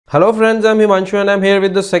Hello friends, I am Himanshu and I am here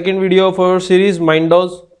with the second video of our series माइंडोज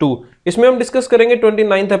 2। इसमें हम discuss करेंगे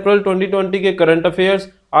 29 अप्रैल 2020 के current affairs.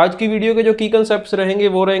 आज की वीडियो के जो की कंसेप्ट्स रहेंगे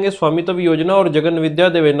वो रहेंगे स्वामित्व योजना और जगन विद्या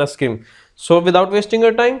दिवेना scheme. So without wasting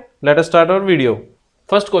our time let us start our video.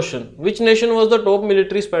 First question, which nation was the top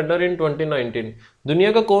military Spender इन 2019?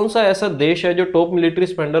 दुनिया का कौन सा ऐसा देश है जो टॉप मिलिट्री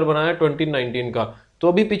स्पेंडर बना है 2019 का? तो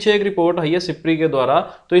अभी पीछे एक रिपोर्ट आई है सिप्री के द्वारा,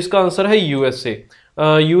 तो इसका आंसर है यूएसए।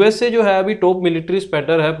 यूएसए जो है अभी टॉप मिलिट्री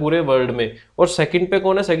स्पेंडर है पूरे वर्ल्ड में। और सेकंड पे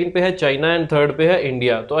कौन है? सेकंड पे है चाइना एंड थर्ड पे है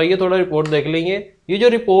इंडिया। तो आइए थोड़ा रिपोर्ट देख लेंगे। ये जो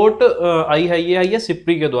रिपोर्ट आई है ये आई है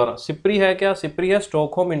सिप्री के द्वारा। सिप्री है क्या? सिप्री है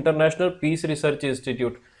Stockholm international Peace Research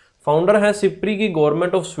institute. Founder है सिप्री की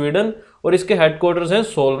गवर्नमेंट ऑफ स्वीडन और इसके हेडक्वार्टर्स हैं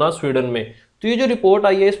सोलना स्वीडन में। तो ये जो रिपोर्ट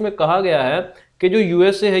आई है इसमें कहा गया है कि जो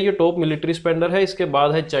यूएसए है ये टॉप मिलिट्री स्पेंडर है, इसके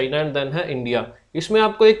बाद है चाइना एंड देन है इंडिया। इसमें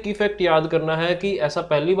आपको एक की फैक्ट याद करना है कि ऐसा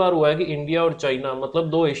पहली बार हुआ है कि इंडिया और चाइना मतलब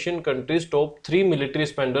दो Asian countries top 3 military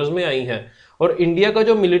spenders में आई हैं। और इंडिया का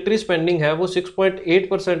जो मिलिट्री स्पेंडिंग है वो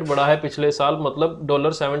 6.8% बढ़ा है पिछले साल, मतलब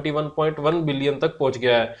 $71.1 बिलियन तक पहुंच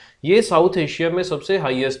गया है। ये साउथ एशिया में सबसे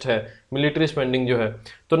हाईएस्ट है मिलिट्री स्पेंडिंग जो है।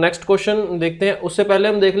 तो नेक्स्ट क्वेश्चन देखते हैं। उससे पहले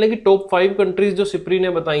हम देख लें कि टॉप 5 कंट्रीज जो सिप्री ने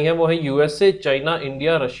बताई हैं वो है USA, China,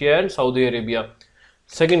 India, Russia and Saudi Arabia.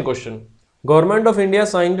 Second question, Government of India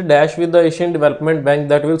signed dash with the Asian Development Bank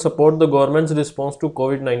that will support the government's response to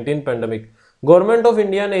COVID-19 pandemic। Government of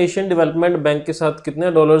India ने Asian development bank के साथ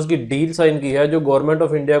कितने dollars की deal sign की है जो government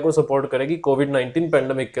of India को support करेगी कोविड-19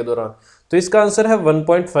 पैंडेमिक के दौरान? तो इसका आंसर है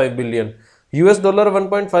 1.5 बिलियन यूएस डॉलर।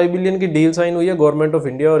 1.5 बिलियन की डील साइन हुई है गवर्नमेंट ऑफ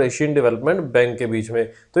इंडिया और एशियन डेवलपमेंट बैंक के बीच में।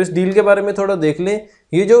 तो इस डील के बारे में थोड़ा देख लें।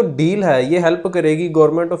 ये जो डील है ये हेल्प करेगी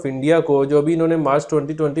गवर्नमेंट ऑफ इंडिया को, जो अभी इन्होंने मार्च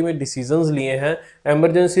 2020 में डिसीजंस लिए हैं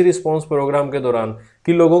इमरजेंसी रिस्पांस प्रोग्राम के दौरान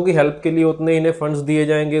कि लोगों की हेल्प के लिए उतने इन्हें फंड्स दिए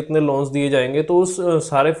जाएंगे, इतने लोन्स दिए जाएंगे। तो उस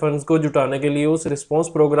सारे फंड्स को जुटाने के लिए, उस रिस्पांस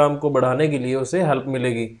प्रोग्राम को बढ़ाने के लिए उसे हेल्प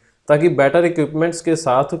मिलेगी ताकि बेटर इक्विपमेंट्स के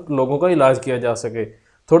साथ लोगों का इलाज किया जा सके।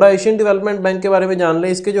 थोड़ा एशियन डेवलपमेंट बैंक के बारे में जान लें।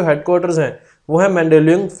 इसके जो हेडक्वार्टर्स हैं वो है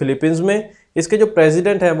मैंडेलियंग फिलीपींस में। इसके जो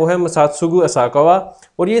प्रेसिडेंट हैं वो है मसात्सुगु असाकावा।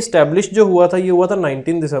 और ये स्टैब्लिश जो हुआ था ये हुआ था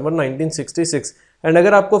 19 दिसंबर 1966। एंड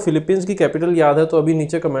अगर आपको फिलीपींस की कैपिटल याद है तो अभी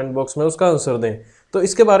नीचे कमेंट बॉक्स में उसका आंसर दें। तो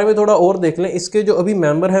इसके बारे में थोड़ा और देख लें। इसके जो अभी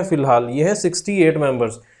मेंबर हैं फिलहाल ये हैं 68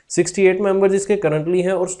 मेंबर्स। 68 मेंबर्स इसके करंटली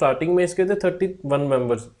हैं और स्टार्टिंग में इसके थे 31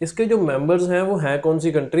 मेंबर्स। इसके जो मेंबर्स हैं वो हैं कौन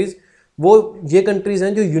सी कंट्रीज? वो ये कंट्रीज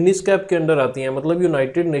हैं जो यूनिस्कैप के अंडर आती हैं, मतलब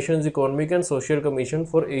United Nations economic and social commission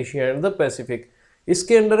for Asia and the Pacific.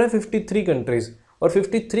 इसके अंडर है 53 कंट्रीज। और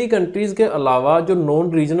 53 कंट्रीज के अलावा जो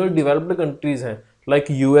नॉन रीजनल डेवलप्ड कंट्रीज हैं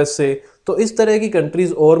लाइक यूएसए, तो इस तरह की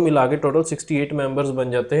कंट्रीज और मिला के टोटल 68 मेंबर्स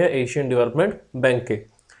बन जाते हैं एशियन डेवलपमेंट बैंक के।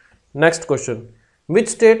 Next question, which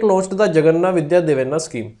state launched the Jagananna Vidya दिवेना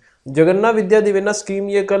scheme? Jagananna Vidya दिवेना scheme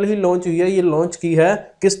ये कल ही लॉन्च हुई है। ये लॉन्च की है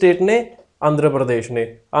किस स्टेट ने? आंध्र प्रदेश ने।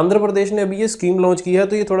 आंध्र प्रदेश ने अभी ये स्कीम लॉन्च की है।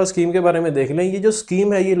 तो ये थोड़ा स्कीम के बारे में देख लें। ये जो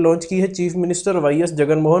स्कीम है ये लॉन्च की है chief minister YS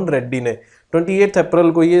Jaganmohan Reddy ने। 28 अप्रैल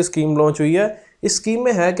को ये स्कीम लॉन्च हुई है। इस स्कीम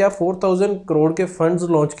में है क्या? 4000 करोड़ के फंड्स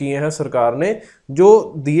लॉन्च किए हैं सरकार ने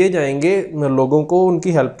जो दिए जाएंगे लोगों को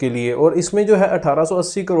उनकी हेल्प के लिए। और इसमें जो है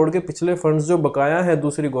 1880 करोड़ के पिछले फंड्स जो बकाया है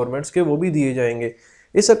दूसरी गवर्नमेंट्स के वो भी दिए जाएंगे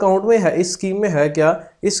इस अकाउंट में। है इस स्कीम में है क्या?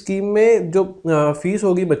 इस स्कीम में जो फीस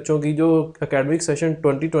होगी बच्चों की, जो एकेडमिक सेशन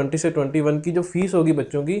 2020 से 21 की जो फीस होगी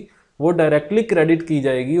बच्चों की, वो डायरेक्टली क्रेडिट की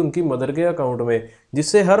जाएगी उनकी मदर के अकाउंट में,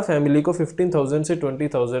 जिससे हर फैमिली को 15,000 से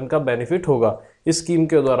 20,000 का बेनिफिट होगा इस स्कीम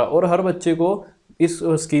के द्वारा। और हर बच्चे को इस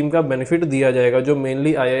स्कीम का बेनिफिट दिया जाएगा जो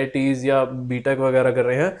मेनली आईआईटीज या बीटेक वगैरह कर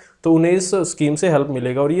रहे हैं, तो उन्हें इस स्कीम से हेल्प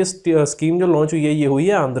मिलेगा। और ये स्कीम जो लॉन्च हुई है ये हुई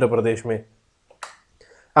है आंध्र प्रदेश में।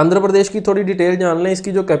 आंध्र प्रदेश की थोड़ी डिटेल जान लें।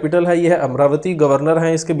 इसकी जो कैपिटल है ये है अमरावती। गवर्नर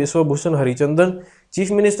हैं इसके बिश्वभूषण हरिचंदन।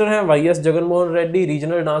 चीफ मिनिस्टर हैं YS Jaganmohan Reddy.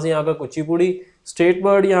 Regional dance यहाँ का कुचिपुड़ी। स्टेट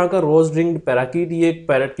बर्ड यहाँ का रोज रिंग्ड पैराकीट, ये एक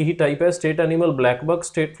पैरट की ही टाइप है। State animal black buck.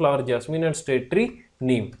 State flower jasmine and state tree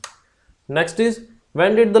Neem. Next is,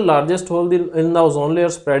 when did the largest hole in the ozone layer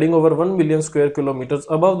spreading over 1 million square kilometers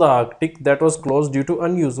above the Arctic that was closed due to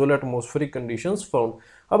unusual atmospheric conditions found?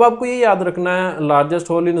 अब आपको ये याद रखना है, largest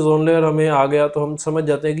whole इन ozone layer हमें आ गया तो हम समझ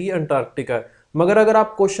जाते हैं कि ये अंटार्कटिका है। मगर अगर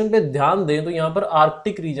आप क्वेश्चन पे ध्यान दें तो यहाँ पर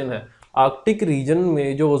आर्कटिक रीजन है। आर्कटिक रीजन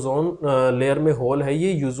में जो ओजोन लेयर में होल है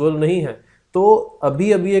ये यूजुअल नहीं है। तो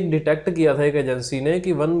अभी अभी एक डिटेक्ट किया था एक एजेंसी ने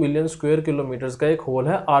कि 1 मिलियन स्क्वायर किलोमीटर्स का एक होल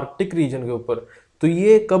है आर्कटिक रीजन के ऊपर। तो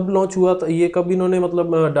ये कब लॉन्च हुआ था? ये कब इन्होंने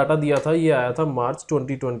मतलब डाटा दिया था? ये आया था मार्च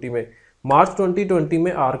 2020 में। मार्च 2020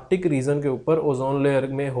 में आर्कटिक रीजन के ऊपर ओजोन लेयर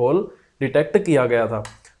में होल डिटेक्ट किया गया था।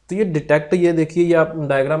 तो ये डिटेक्ट, ये देखिए, ये आप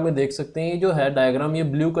डायग्राम में देख सकते हैं। ये जो है डायग्राम, ये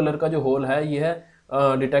ब्लू कलर का जो होल है ये है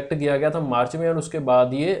डिटेक्ट किया गया था मार्च में और उसके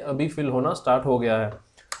बाद ये अभी फिल होना स्टार्ट हो गया है।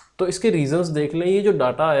 तो इसके रीजंस देख लें। ये जो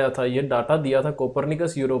डाटा आया था, ये डाटा दिया था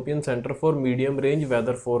Copernicus European centre for medium range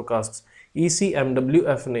weather forecast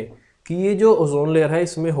ECMWF ने, कि ये जो ओजोन लेयर है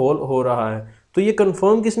इसमें होल हो रहा है। तो ये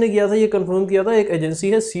कंफर्म किसने किया था? ये कंफर्म किया था एक एजेंसी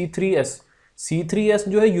है C3S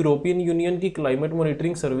जो है यूरोपियन यूनियन की क्लाइमेट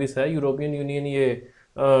मॉनिटरिंग सर्विस है। यूरोपियन यूनियन ये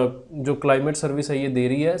जो क्लाइमेट सर्विस है ये दे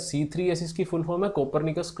रही है। C3S इसकी फुल फॉर्म है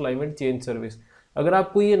कोपरनिकस क्लाइमेट चेंज सर्विस। अगर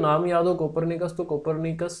आपको ये नाम याद हो कोपरनिकस, तो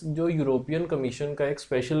कोपरनिकस जो यूरोपियन कमीशन का एक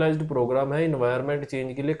स्पेशलाइज्ड प्रोग्राम है इन्वायरमेंट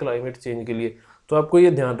चेंज के लिए, क्लाइमेट चेंज के लिए। तो आपको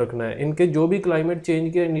ये ध्यान रखना है, इनके जो भी क्लाइमेट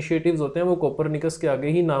चेंज के इनिशिएटिव्स होते हैं वो कोपरनिकस के आगे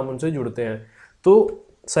ही नाम उनसे जुड़ते हैं। तो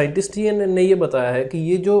साइंटिस्ट ही ने ये बताया है कि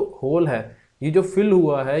ये जो होल है, ये जो फिल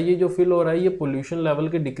हुआ है, ये जो फिल हो रहा है, ये पोल्यूशन लेवल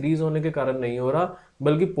के डिक्रीज होने के कारण नहीं हो रहा,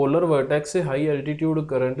 बल्कि पोलर वर्टेक्स से हाई एल्टीट्यूड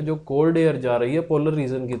करंट जो कोल्ड एयर जा रही है पोलर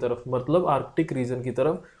रीजन की तरफ, मतलब आर्कटिक रीजन की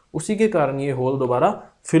तरफ, उसी के कारण ये होल दोबारा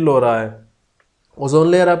फिल हो रहा है। ओजोन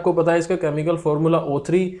लेयर आपको पता है इसका केमिकल फॉर्मूला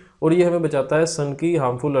O3, और ये हमें बचाता है सन की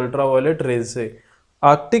हार्मफुल अल्ट्रावायलेट रेज से।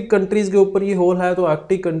 आर्कटिक कंट्रीज के ऊपर ये होल है, तो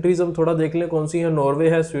आर्कटिक कंट्रीज हम थोड़ा देख लें कौन सी है। नॉर्वे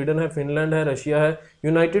है, स्वीडन है, फिनलैंड है, रशिया है,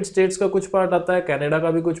 यूनाइटेड स्टेट्स का कुछ पार्ट आता है, कनाडा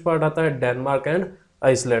का भी कुछ पार्ट आता है, डेनमार्क एंड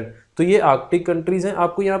आइसलैंड। तो ये आर्कटिक कंट्रीज हैं।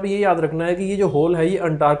 आपको यहाँ पे ये याद रखना है कि ये जो होल है ये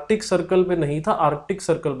अंटार्कटिक सर्कल पे नहीं था, आर्कटिक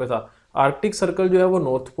सर्कल पे था। आर्कटिक सर्कल जो है वो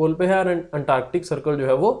नॉर्थ पोल पे है और अंटार्कटिक सर्कल जो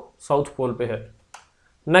है वो साउथ पोल पे है।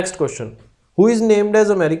 Next question, who is named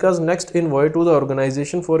as America's next envoy to the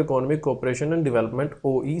organisation for economic cooperation and development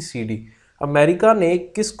OECD। America ने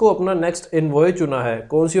किसको अपना नेक्स्ट एनवॉय चुना है?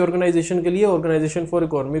 कौन सी ऑर्गेनाइजेशन के लिए? Organisation for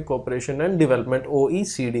economic cooperation and development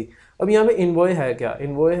OECD। अब यहाँ पे इन्वॉय है क्या?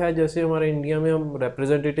 इन्वॉय है जैसे हमारे इंडिया में हम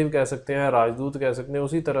रिप्रेजेंटेटिव कह सकते हैं, राजदूत कह सकते हैं,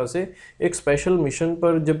 उसी तरह से एक स्पेशल मिशन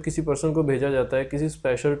पर जब किसी पर्सन को भेजा जाता है किसी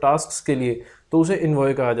स्पेशल टास्क के लिए, तो उसे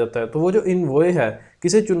इन्वॉय कहा जाता है। तो वो जो इन्वॉय है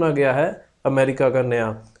किसे चुना गया है? अमेरिका का नया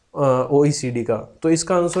OECD का। तो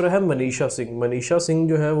इसका आंसर है मनीषा सिंह। मनीषा सिंह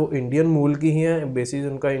जो है वो इंडियन मूल की ही है, बेसिस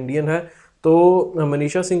उनका इंडियन है। तो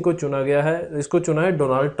मनीषा सिंह को चुना गया है, इसको चुना है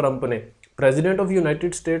डोनाल्ड ट्रंप ने। President of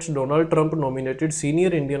United states Donald Trump nominated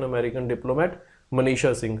senior Indian American diplomat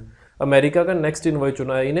Manisha Singh. America का नेक्स्ट इन्वॉय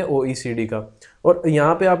चुना है इन्हें OECD का। और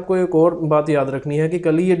यहाँ पे आपको एक और बात याद रखनी है कि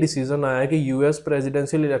कल ही ये डिसीजन आया है कि US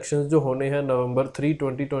प्रेसिडेंशियल इलेक्शंस जो होने हैं नवंबर 3,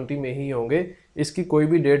 2020 में ही होंगे। इसकी कोई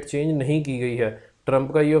भी डेट चेंज नहीं की गई है।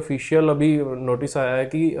 ट्रंप का ये ऑफिशियल अभी नोटिस आया है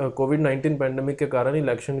कि कोविड-19 पैंडेमिक के कारण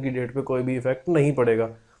इलेक्शन की डेट पे कोई भी इफेक्ट नहीं पड़ेगा।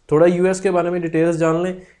 थोड़ा US के बारे में डिटेल्स जान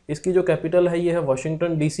लें। इसकी जो कैपिटल है ये है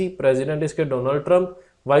वाशिंगटन DC। प्रेसिडेंट इसके Donald Trump,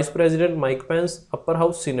 vice president Mike Pence, upper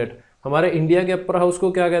house senate. हमारे इंडिया के अपर हाउस को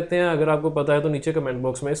क्या कहते हैं? अगर आपको पता है तो नीचे कमेंट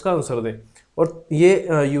बॉक्स में इसका आंसर दें। और ये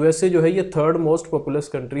USA जो है ये थर्ड मोस्ट पॉपुलस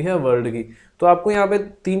कंट्री है वर्ल्ड की। तो आपको यहाँ पे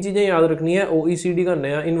 3 चीज़ें याद रखनी है। OECD का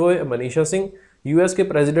नया इन्वॉय मनीषा सिंह, US के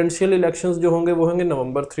प्रेसिडेंशियल इलेक्शंस जो होंगे वो होंगे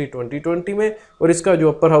नवंबर 3, 2020 में, और इसका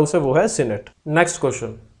जो अपर हाउस है वो है senate. Next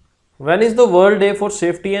question, when is the world day for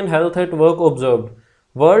safety and health at work observed?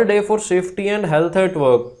 World day for safety and health at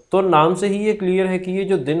work, तो नाम से ही ये क्लियर है कि ये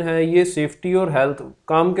जो दिन है ये सेफ्टी और हेल्थ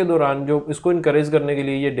काम के दौरान जो इसको इनकरेज करने के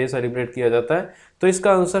लिए ये डे सेलिब्रेट किया जाता है। तो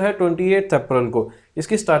इसका आंसर है 28 अप्रैल को।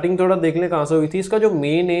 इसकी स्टार्टिंग थोड़ा देख लें कहाँ से हुई थी। इसका जो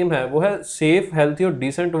मेन एम है वो है सेफ, हेल्थी और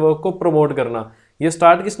डिसेंट वर्क को प्रमोट करना। ये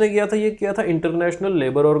स्टार्ट किसने किया था? ये किया था इंटरनेशनल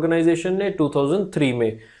लेबर ऑर्गेनाइजेशन ने 2003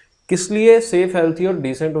 में। किस लिए? सेफ, हेल्थी और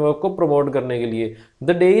डिसेंट वर्क को प्रमोट करने के लिए।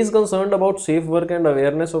 The day is concerned about safe work and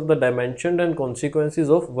awareness of the dimension and consequences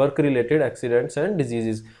of work related accidents and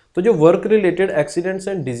diseases. तो जो work related accidents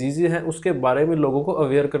and diseases हैं उसके बारे में लोगों को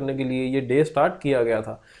अवेयर करने के लिए ये डे स्टार्ट किया गया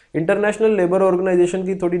था। इंटरनेशनल लेबर ऑर्गेनाइजेशन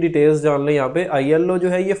की थोड़ी डिटेल्स जान लें यहाँ पे। ILO जो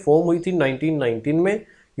है ये फॉर्म हुई थी 1919 में।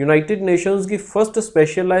 यूनाइटेड नेशंस की फर्स्ट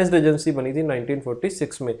स्पेशलाइज्ड एजेंसी बनी थी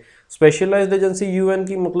 1946 में। स्पेशलाइज्ड एजेंसी UN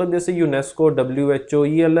की, मतलब जैसे यूनेस्को, WHO,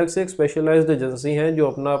 ये अलग से एक स्पेशलाइज्ड एजेंसी हैं जो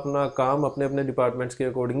अपना अपना काम अपने अपने डिपार्टमेंट्स के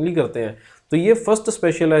अकॉर्डिंगली करते हैं। तो ये फर्स्ट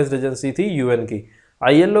स्पेशलाइज्ड एजेंसी थी UN की।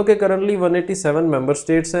 ILO के करंटली 187 मेंबर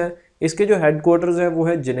स्टेट्स हैं। इसके जो हेडक्वार्टर्स हैं वो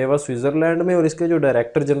है जिनेवा, स्विट्जरलैंड में, और इसके जो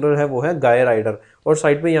डायरेक्टर जनरल है वो है गाय राइडर, और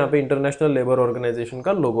साइड पे यहाँ पे इंटरनेशनल लेबर ऑर्गेनाइजेशन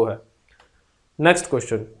का लोगो है। Next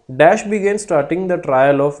question, dash begin starting the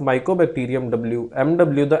trial of Mycobacterium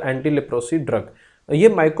MW the anti leprosy drug. ये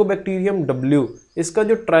माइकोबैक्टीरियम W, इसका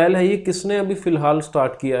जो ट्रायल है ये किसने अभी फिलहाल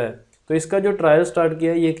स्टार्ट किया है? तो इसका जो ट्रायल स्टार्ट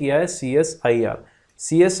किया है ये किया है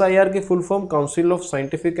CSIR की full form council of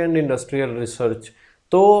scientific and industrial research.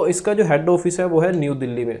 तो इसका जो हेड ऑफिस है वो है न्यू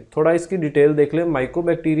दिल्ली में। थोड़ा इसकी डिटेल देख लें।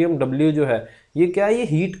 माइकोबैक्टीरियम W जो है ये क्या है? ये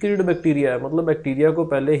हीट किल्ड बैक्टीरिया है, मतलब बैक्टीरिया को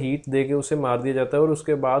पहले हीट दे के उसे मार दिया जाता है और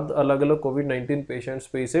उसके बाद अलग अलग कोविड-19 पेशेंट्स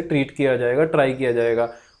पे इसे ट्रीट किया जाएगा, ट्राई किया जाएगा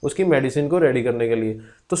उसकी मेडिसिन को रेडी करने के लिए।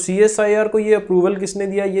 तो CSIR को ये अप्रूवल किसने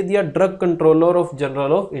दिया? ये दिया drug controller of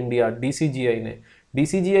general of India, DCGI ने।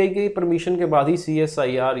 डीसीजीआई की परमिशन के बाद ही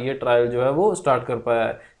सीएसआईआर ये ट्रायल जो है वो स्टार्ट कर पाया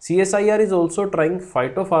है। CSIR is also trying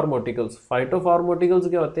फाइटोफार्मास्यूटिकल्स। फाइटोफार्मास्यूटिकल्स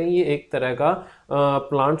क्या होते हैं, ये एक तरह का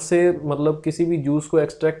प्लांट से मतलब किसी भी जूस को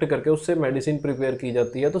एक्सट्रैक्ट करके उससे मेडिसिन प्रिपेयर की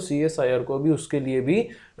जाती है। तो सीएसआईआर को भी उसके लिए भी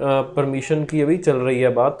परमिशन की अभी चल रही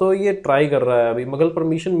है बात, तो ये ट्राई कर रहा है अभी। मगर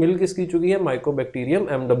परमिशन मिल किसकी चुकी है, माइकोबैक्टीरियम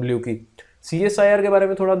एमडब्ल्यू की। सीएसआईआर के बारे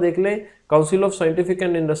में थोड़ा देख लें। Council of scientific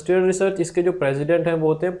and industrial research, इसके जो प्रेसिडेंट हैं वो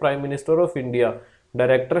होते हैं prime minister of India.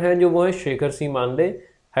 Director हैं जो वो है शेखर सिंह मांडे।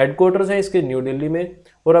 हेडक्वार्टर्स हैं इसके न्यू दिल्ली में।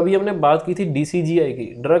 और अभी हमने बात की थी डीसीजीआई की,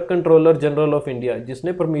 drug controller general of India,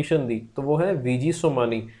 जिसने परमिशन दी तो वो है वीजी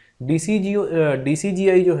सोमानी।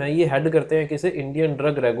 डीसीजीआई जो है ये हेड करते हैं किसे, Indian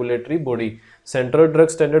drug regulatory body. Central drug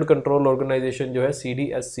standard control organisation जो है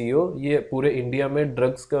सीडीएससीओ, ये पूरे इंडिया में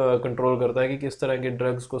ड्रग्स का कंट्रोल करता है कि किस तरह के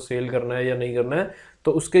ड्रग्स को सेल करना है या नहीं करना है।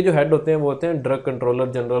 तो उसके जो हेड होते हैं वो होते हैं drug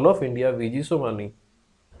controller general of India V G Somani.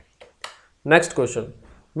 Next question.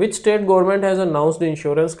 Which state government has announced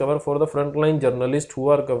insurance cover for the frontline journalists who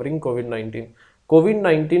are covering COVID-19?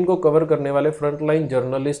 कोविड-19 को कवर करने वाले फ्रंटलाइन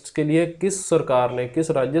जर्नलिस्ट के लिए किस सरकार ने,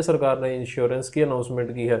 किस राज्य सरकार ने इंश्योरेंस की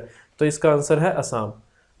अनाउंसमेंट की है? तो इसका आंसर है असम।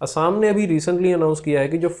 असम ने अभी रिसेंटली अनाउंस किया है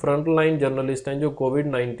कि जो फ्रंटलाइन जर्नलिस्ट हैं जो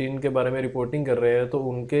कोविड-19 के बारे में रिपोर्टिंग कर रहे हैं, तो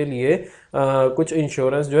उनके लिए कुछ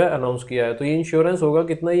इंश्योरेंस जो है अनाउंस किया है। तो ये इंश्योरेंस होगा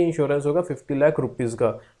कितना, ये इंश्योरेंस होगा 50 लाख रुपीज़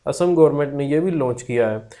का। असम गवर्नमेंट ने ये भी लॉन्च किया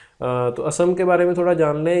है। तो असम के बारे में थोड़ा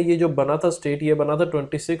जान लें। ये जो बना था स्टेट, ये बना था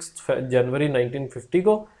 26 जनवरी 1950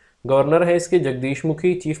 को। गवर्नर है इसके जगदीश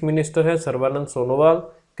मुखी, चीफ मिनिस्टर है सर्बानंद सोनोवाल,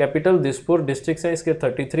 कैपिटल दिसपुर, डिस्ट्रिक्ट्स हैं इसके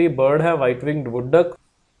 33, बर्ड है white winged वुडडक,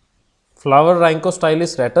 flower रैंको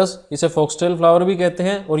stylish rates, इसे फॉक्सटेल फ्लावर भी कहते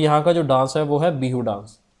हैं, और यहाँ का जो डांस है वो है बिहू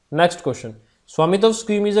डांस। नेक्स्ट क्वेश्चन, स्वामित्व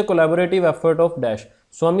scheme is a collaborative effort of dash.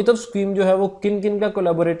 स्वामित्व स्कीम जो है वो किन किन का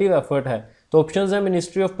कोलैबोरेटिव एफर्ट है? तो ऑप्शंस है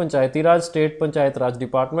ministry of Panchayati Raj, state panchayat Raj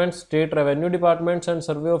department, state revenue departments and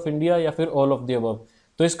survey of India, या फिर ऑल ऑफ द अबव।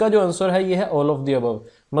 तो इसका जो आंसर है ये है ऑल ऑफ द अबव।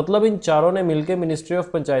 मतलब इन चारों ने मिलकर ministry of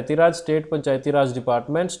Panchayati Raj, state Panchayati Raj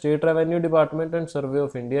department, state revenue department and survey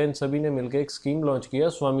of India, इन सभी ने मिलकर एक स्कीम लॉन्च किया,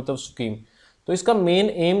 स्वामित्व स्कीम। तो इसका मेन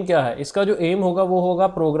एम क्या है? इसका जो एम होगा वो होगा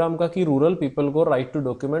प्रोग्राम का कि रूरल पीपल को राइट टू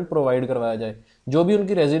डॉक्यूमेंट प्रोवाइड करवाया जाए। जो भी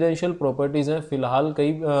उनकी रेजिडेंशियल प्रॉपर्टीज़ हैं, फिलहाल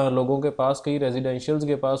कई लोगों के पास, कई रेजिडेंशियल्स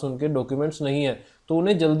के पास उनके डॉक्यूमेंट्स नहीं है, तो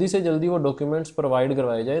उन्हें जल्दी से जल्दी वो डॉक्यूमेंट्स प्रोवाइड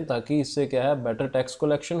करवाए जाएँ, ताकि इससे क्या है बेटर टैक्स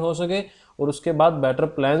कलेक्शन हो सके और उसके बाद बेटर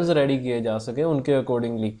प्लान्स रेडी किए जा सके उनके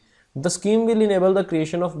accordingly. The scheme will enable the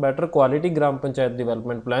creation of better quality gram panchayat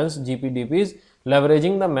development plans GPDPs,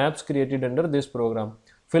 leveraging the maps created under this programme.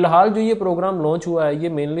 फिलहाल जो ये प्रोग्राम लॉन्च हुआ है ये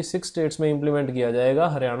मेनली 6 स्टेट्स में इंप्लीमेंट किया जाएगा,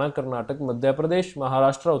 हरियाणा, कर्नाटक, मध्य प्रदेश,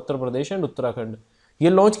 महाराष्ट्र, उत्तर प्रदेश एंड उत्तराखंड। ये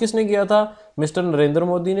लॉन्च किसने किया था? मिस्टर नरेंद्र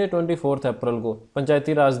मोदी ने 24 अप्रैल को,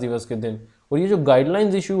 पंचायती राज दिवस के दिन। और ये जो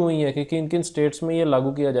गाइडलाइंस इशू हुई हैं कि किन किन स्टेट्स में ये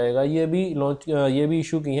लागू किया जाएगा, ये भी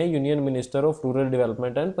इशू की हैं union minister of rural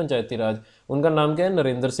development and पंचायती राज। उनका नाम क्या है?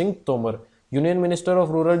 Narendra Singh Tomar. Union minister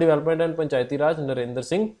of rural development and पंचायती राज नरेंद्र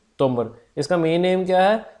सिंह तोमर। इसका मेन एम क्या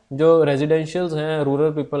है? जो रेजिडेंशियल्स हैं,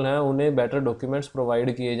 रूरल पीपल हैं, उन्हें बेटर डॉक्यूमेंट्स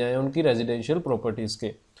प्रोवाइड किए जाएं उनकी रेजिडेंशियल प्रॉपर्टीज़ के।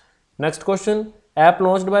 Next question, app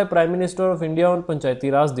launched by prime minister of India on पंचायती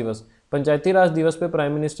राज दिवस। पंचायती राज दिवस पे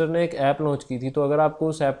प्राइम मिनिस्टर ने एक ऐप लॉन्च की थी। तो अगर आपको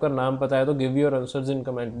उस ऐप का नाम पता है तो give your answers in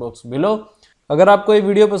comment box below. अगर आपको ये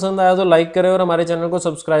वीडियो पसंद आया तो लाइक करें और हमारे चैनल को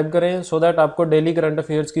सब्सक्राइब करें, सो दैट आपको डेली करंट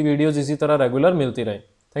अफेयर्स की वीडियोज़ इसी तरह रेगुलर मिलती रहें।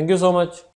 Thank you so much.